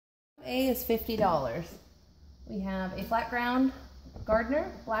A is $50. We have a flat ground Gardner,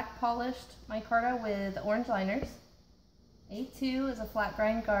 black polished micarta with orange liners. A2 is a flat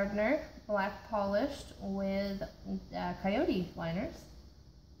grind Gardner, black polished with coyote liners.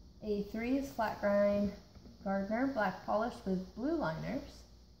 A3 is flat grind Gardner, black polished with blue liners.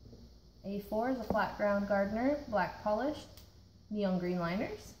 A4 is a flat ground Gardner, black polished, neon green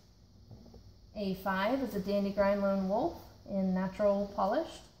liners. A5 is a Dandy Grind Lone Wolf in natural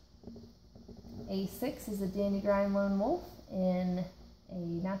polished. A6 is a Dandy Grind Lone Wolf in a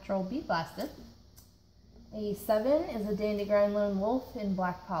natural bead blasted. A7 is a Dandy Grind Lone Wolf in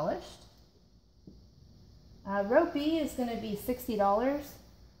black polished. Row B is going to be $60,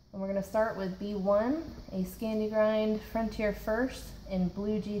 and we're going to start with B1, a Scandi Grind Frontier First in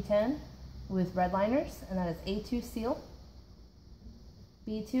blue G10 with red liners, and that is A2 steel.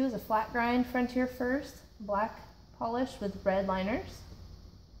 B2 is a flat grind Frontier First, black polished with red liners.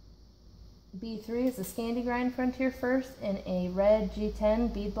 B3 is a Scandi Grind Frontier First in a red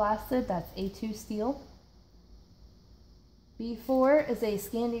G10 bead blasted, that's A2 steel. B4 is a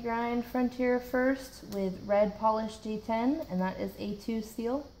Scandi Grind Frontier First with red polished G10, and that is A2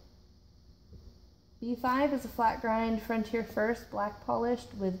 steel. B5 is a flat grind Frontier First, black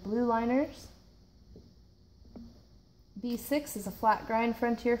polished with blue liners. B6 is a flat grind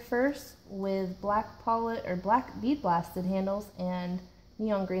Frontier First with black bead blasted handles and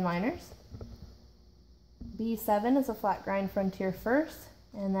neon green liners. B7 is a flat grind Frontier First,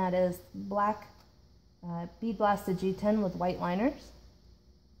 and that is black bead blasted G10 with white liners.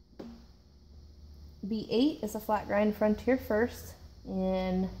 B8 is a flat grind Frontier First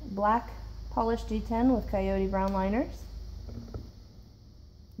in black polished G10 with coyote brown liners.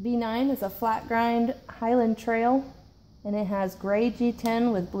 B9 is a flat grind Highland Trail, and it has gray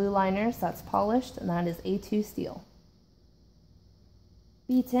G10 with blue liners, that's polished, and that is A2 steel.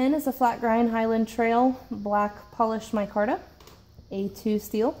 B10 is a flat grind Highland Trail, black polished micarta, A2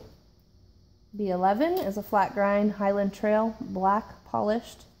 steel. B11 is a flat grind Highland Trail, black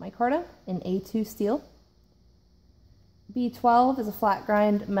polished micarta in A2 steel. B12 is a flat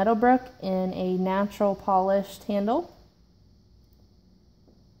grind Meadowbrook in a natural polished handle.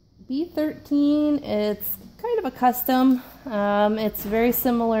 B13, it's kind of a custom. It's very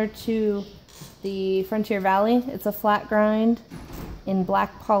similar to the Frontier Valley. It's a flat grind in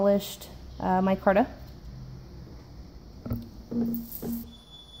black polished micarta.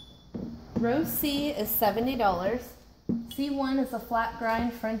 Row C is $70. C1 is a flat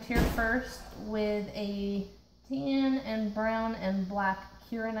grind Frontier First with a tan and brown and black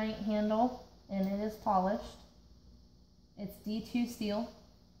Kieranite handle, and it is polished. It's D2 steel.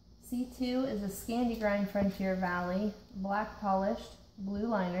 C2 is a Scandi Grind Frontier Valley, black polished, blue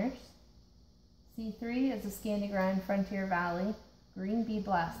liners. C3 is a Scandi Grind Frontier Valley, green bead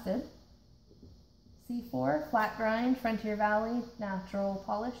blasted. C4, flat grind Frontier Valley, natural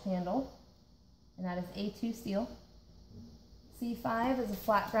polished handle, and that is A2 steel. C5 is a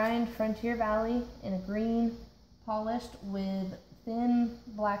flat grind Frontier Valley in a green polished with thin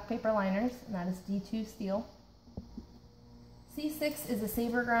black paper liners, and that is D2 steel. C6 is a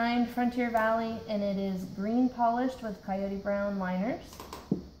Saber Grind Frontier Valley, and it is green polished with coyote brown liners.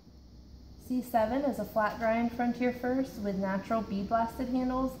 C7 is a flat grind Frontier First with natural bead blasted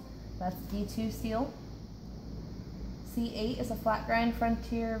handles, that's D2 steel. C8 is a flat grind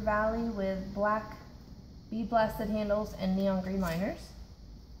Frontier Valley with black bead blasted handles and neon green liners.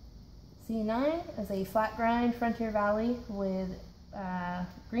 C9 is a flat grind Frontier Valley with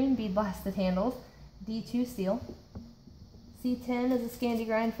green bead blasted handles, D2 steel. C10 is a Scandi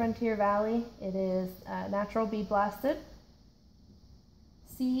Grind Frontier Valley. It is natural bead blasted.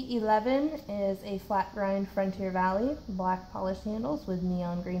 C11 is a flat grind Frontier Valley, black polished handles with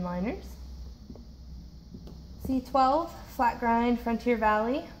neon green liners. C12, flat grind Frontier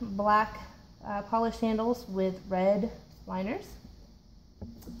Valley, black polished handles with red liners.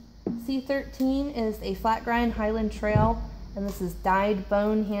 C13 is a flat grind Highland Trail, and this is dyed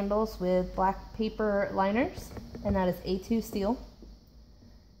bone handles with black paper liners, and that is A2 steel.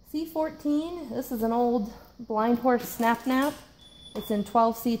 C14, this is an old Blind Horse Snap Nap. It's in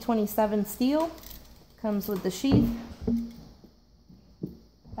 12C27 steel, comes with the sheath.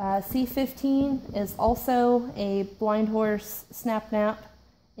 C15 is also a Blind Horse Snap Nap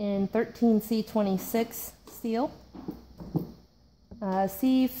in 13C26 steel.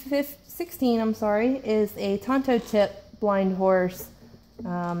 C16, I'm sorry, is a Tonto Tip Blind Horse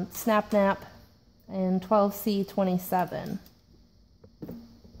Snap Nap in 12C27.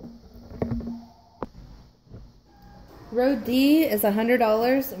 Row D is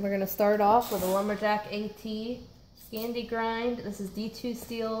 $100, and we're going to start off with a Lumberjack AT Scandi grind. This is D2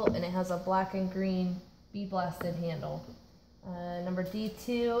 steel and it has a black and green bead blasted handle. Number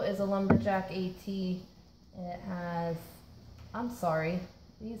D2 is a Lumberjack AT. It has, I'm sorry,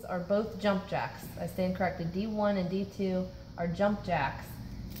 these are both jump jacks. I stand corrected. D1 and D2 are jump jacks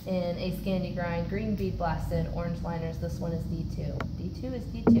in a Scandi grind, green bead blasted, orange liners. This one is D2. D2 is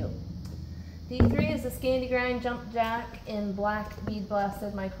D2. D3 is a Scandi grind jump jack in black bead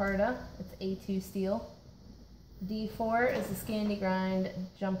blasted micarta. It's A2 steel. D4 is a Scandi grind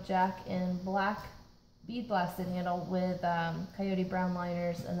jump jack in black bead blasted handle with coyote brown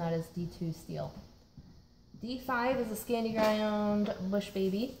liners, and that is D2 steel. D5 is a Scandi grind bush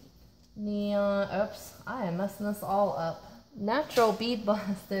baby neon. Oops, I am messing this all up. Natural bead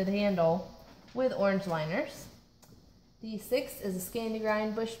blasted handle with orange liners. D6 is a Scandi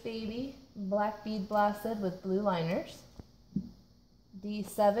grind bush baby black bead blasted with blue liners.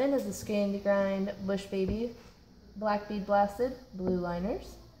 D7 is a Scandi grind bush baby black bead blasted, blue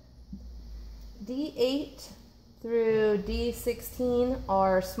liners. D8 through D16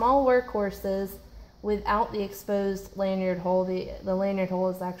 are small workhorses without the exposed lanyard hole. The lanyard hole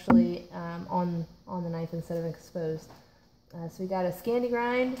is actually on the knife instead of exposed. So we got a Scandi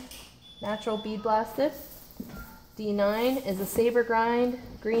grind, natural bead blasted. D9 is a saber grind,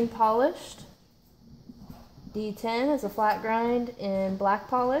 green polished. D10 is a flat grind in black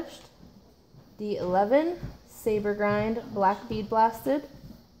polished. D11, saber grind, black bead blasted.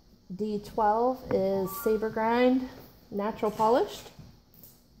 D12 is saber grind, natural polished.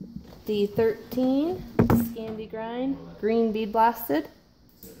 D13, Scandi grind, green bead blasted.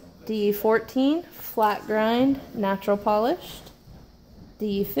 D14, flat grind, natural polished.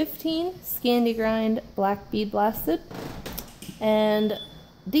 D15, Scandi grind, black bead blasted. And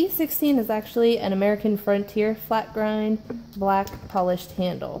D16 is actually an American Frontier flat grind, black polished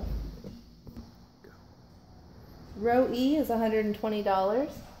handle. Row E is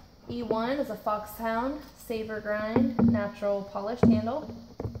 $120. E1 is a Foxhound, saber grind, natural polished handle.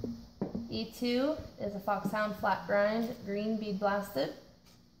 E2 is a Foxhound flat grind, green bead blasted.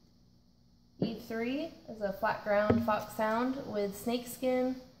 E3 is a flat ground Foxhound with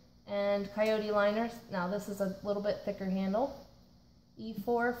snakeskin and coyote liners. Now this is a little bit thicker handle.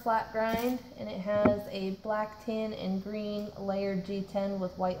 E4 flat grind, and it has a black tin and green layered G10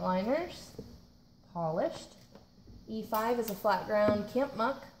 with white liners, polished. E5 is a flat ground Camp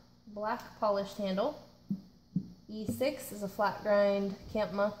Muck, black polished handle. E6 is a flat grind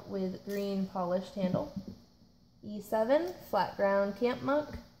Camp Muck with green polished handle. E7, flat ground Camp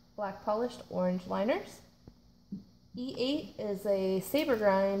Muck, black polished, orange liners. E8 is a saber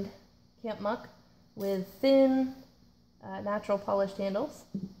grind Camp Muck with thin natural polished handles.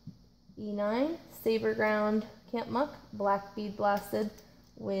 E9, saber ground Camp Muck, black bead blasted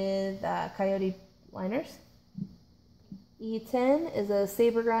with coyote liners. E10 is a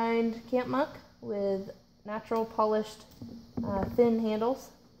saber grind Camp Muck with natural polished thin handles.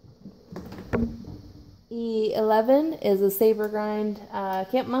 E11 is a saber grind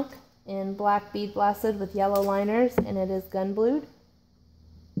Camp Muck in black bead blasted with yellow liners, and it is gun blued.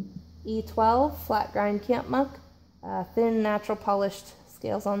 E12 flat grind Camp Muck, thin natural polished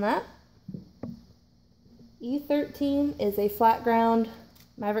scales on that. E13 is a flat ground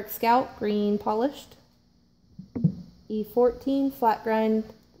Maverick Scout, green polished. E14 flat grind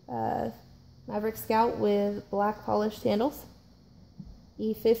Maverick Scout with black polished handles.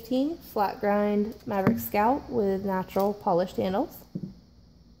 E15 flat grind Maverick Scout with natural polished handles.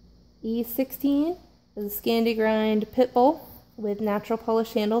 E16 is a Scandi grind Pitbull with natural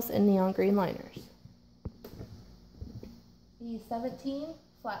polished handles and neon green liners. E17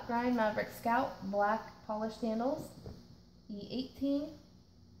 flat grind Maverick Scout, black polished handles. E18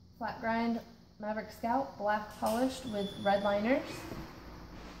 flat grind Maverick Scout, black polished with red liners.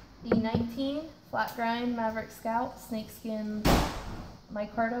 E19 flat grind Maverick Scout, snakeskin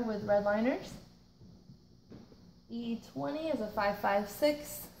micarta with red liners. E20 is a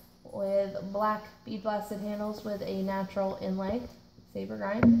 5.56 with black bead blasted handles with a natural inlay, saber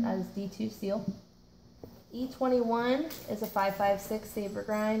grind, as D2 steel. E21 is a 5.56 saber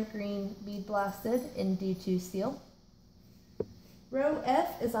grind, green bead blasted in D2 steel. Row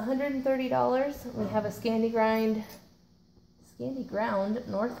F is $130. We have a Scandi Ground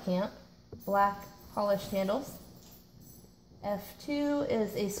North Camp, black polished handles. F2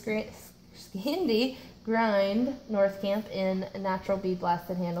 is a Scandi Grind North Camp in natural bead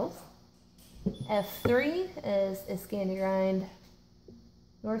blasted handles. F3 is a Scandi Grind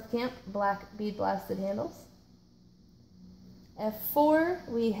North Camp, black bead blasted handles. F4,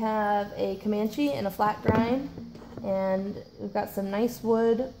 we have a Comanche and a flat grind, and we've got some nice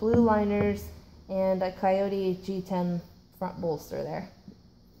wood, blue liners, and a Coyote G10 front bolster there.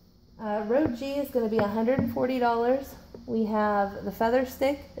 Road G is going to be $140. We have the feather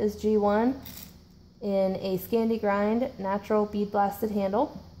stick is G1 in a Scandi Grind natural bead blasted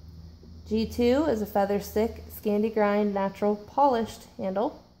handle. G2 is a feather stick Scandi Grind natural polished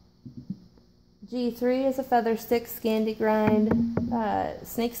handle. G3 is a feather stick Scandi Grind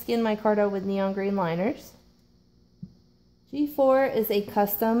snakeskin micarta with neon green liners. G4 is a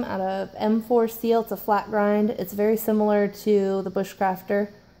custom out of M4 steel. It's a flat grind. It's very similar to the Bushcrafter.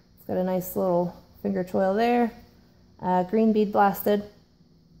 It's got a nice little finger choil there. Green bead blasted.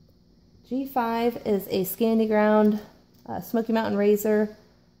 G5 is a Scandi Ground Smoky Mountain Razor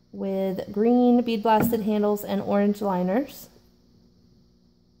with green bead blasted handles and orange liners.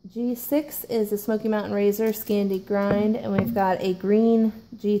 G6 is a Smoky Mountain Razor Scandi Grind, and we've got a green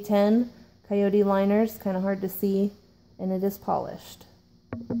G10 Coyote liners, kind of hard to see, and it is polished.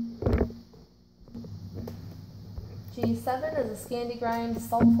 G7 is a Scandi Grind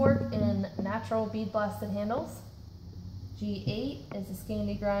Salt Fork in natural bead blasted handles. G8 is a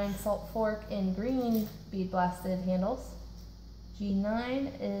Scandi Grind Salt Fork in green bead blasted handles.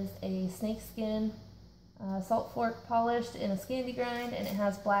 G9 is a snakeskin salt fork polished in a Scandi Grind, and it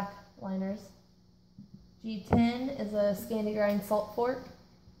has black liners. G10 is a Scandi Grind Salt Fork,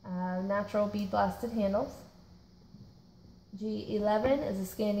 natural bead blasted handles. G11 is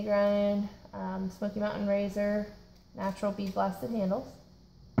a Scandi Grind Smoky Mountain Razor, natural bead blasted handles.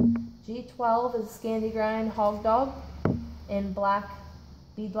 G12 is a Scandi Grind Hog Dog in black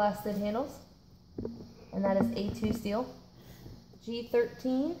bead blasted handles, and that is A2 steel.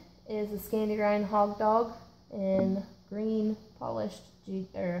 G13 is a Scandi Grind Hog Dog in green polished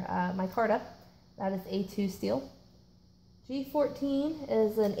micarta. That is A2 steel. G14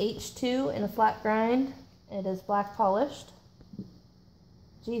 is an H2 in a flat grind. It is black polished.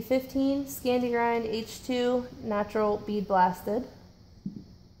 G15 Scandi Grind H2 natural bead blasted.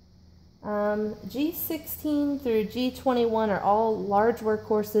 G16 through G21 are all large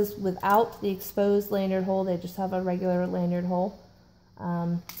workhorses without the exposed lanyard hole. They just have a regular lanyard hole.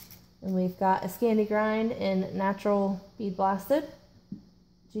 And we've got a Scandi Grind in natural bead blasted.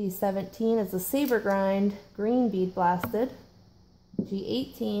 G17 is a Saber Grind green bead blasted.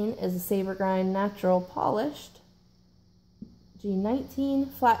 G18 is a Saber Grind natural polished.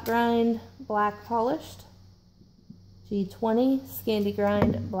 G19 flat grind black polished. G20 Scandi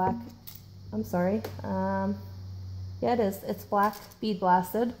Grind black, yeah it is, it's black bead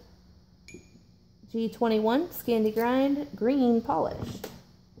blasted. G21 Scandi Grind green polished.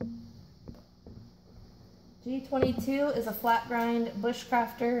 G22 is a flat grind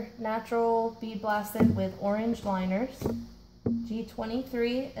Bushcrafter natural bead blasted with orange liners.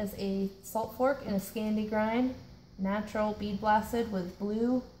 G23 is a salt fork and a Scandi Grind natural bead blasted with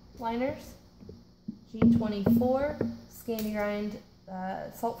blue liners. G24 Scandi Grind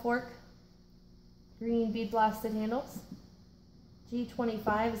salt fork, green bead blasted handles.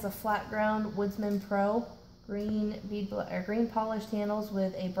 G25 is a flat ground Woodsman Pro green polished handles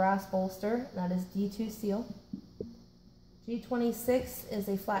with a brass bolster. That is D2 steel. G26 is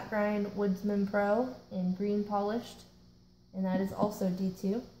a flat grind Woodsman Pro in green polished, and that is also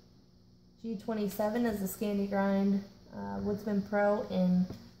D2. G27 is a Scandi Grind Woodsman Pro in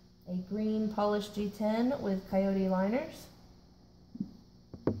a green polished G10 with Coyote liners.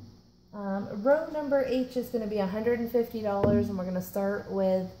 Row number H is going to be $150, and we're going to start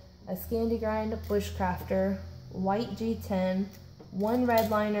with a Scandi Grind Bushcrafter white G10, one red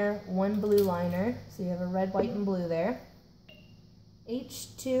liner, one blue liner, so you have a red, white, and blue there.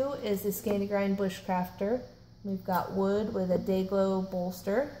 H2 is the Scandi Grind Bushcrafter. We've got wood with a Day-Glo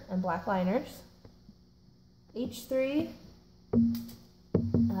bolster and black liners. H3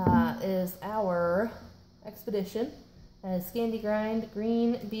 is our Expedition, a Scandi Grind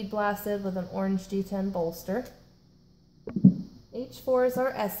green bead blasted with an orange G10 bolster. H4 is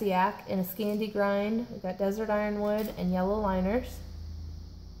our Essiac in a Scandi Grind. We've got desert ironwood and yellow liners.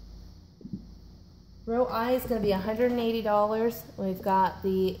 Row I is going to be $180. We've got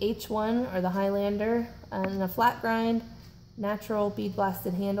the H1 or the Highlander in a flat grind, natural bead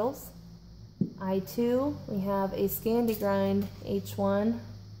blasted handles. I2, we have a Scandi Grind H1,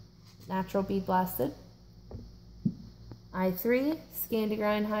 natural bead blasted. I3, Scandi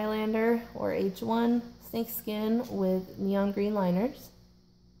Grind Highlander or H1, snakeskin with neon green liners.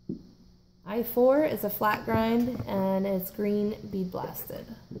 I4 is a flat grind and it's green bead blasted.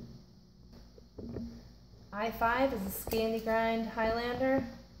 I5 is a Scandi Grind Highlander,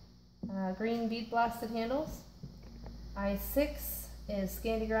 green bead blasted handles. I6 is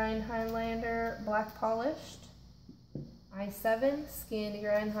Scandi Grind Highlander, black polished. I7 Scandy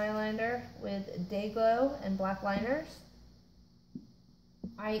Grind Highliner with Day Glow and black liners.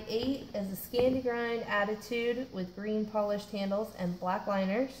 I8 is a Scandy Grind Attitude with green polished handles and black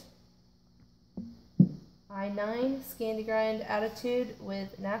liners. I9 Scandy Grind Attitude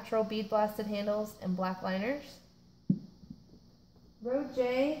with natural bead blasted handles and black liners. Road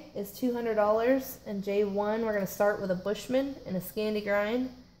J is $200, and J1 we're going to start with a Bushman and a Scandy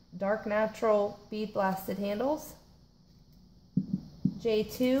Grind, dark natural bead blasted handles.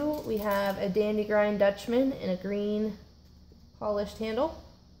 J2 we have a Dandy Grind Dutchman in a green polished handle,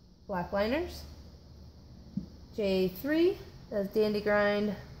 black liners. J3 is Dandy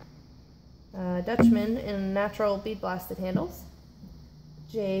Grind Dutchman in natural bead blasted handles.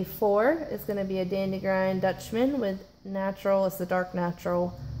 J4 is going to be a Dandy Grind Dutchman with natural, it's the dark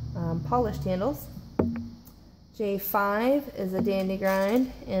natural polished handles. J5 is a Dandy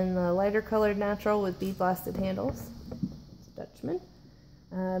Grind in the lighter colored natural with bead blasted handles. It's a Dutchman.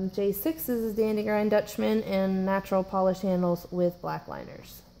 J6 is a Dandy Grind Dutchman in natural polished handles with black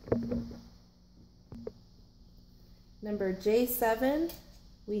liners. Number J7,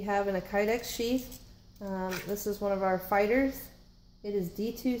 we have in a Kydex sheath. This is one of our fighters. It is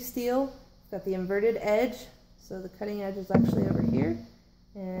D2 steel. It's got the inverted edge, so the cutting edge is actually over here.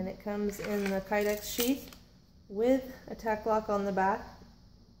 And it comes in the Kydex sheath with a tack lock on the back.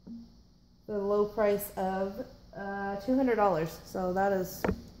 The low price of $200. So that is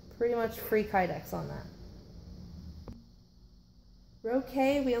pretty much free Kydex on that. Row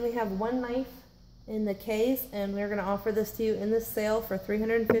K, we only have one knife in the K's, and we're going to offer this to you in this sale for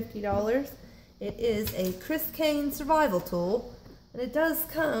 $350. It is a Chris Kane survival tool, and it does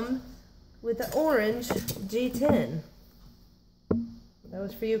come with the orange G10. That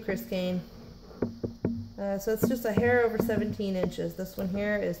was for you, Chris Kane. So it's just a hair over 17 inches. This one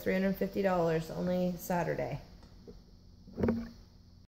here is $350, only Saturday.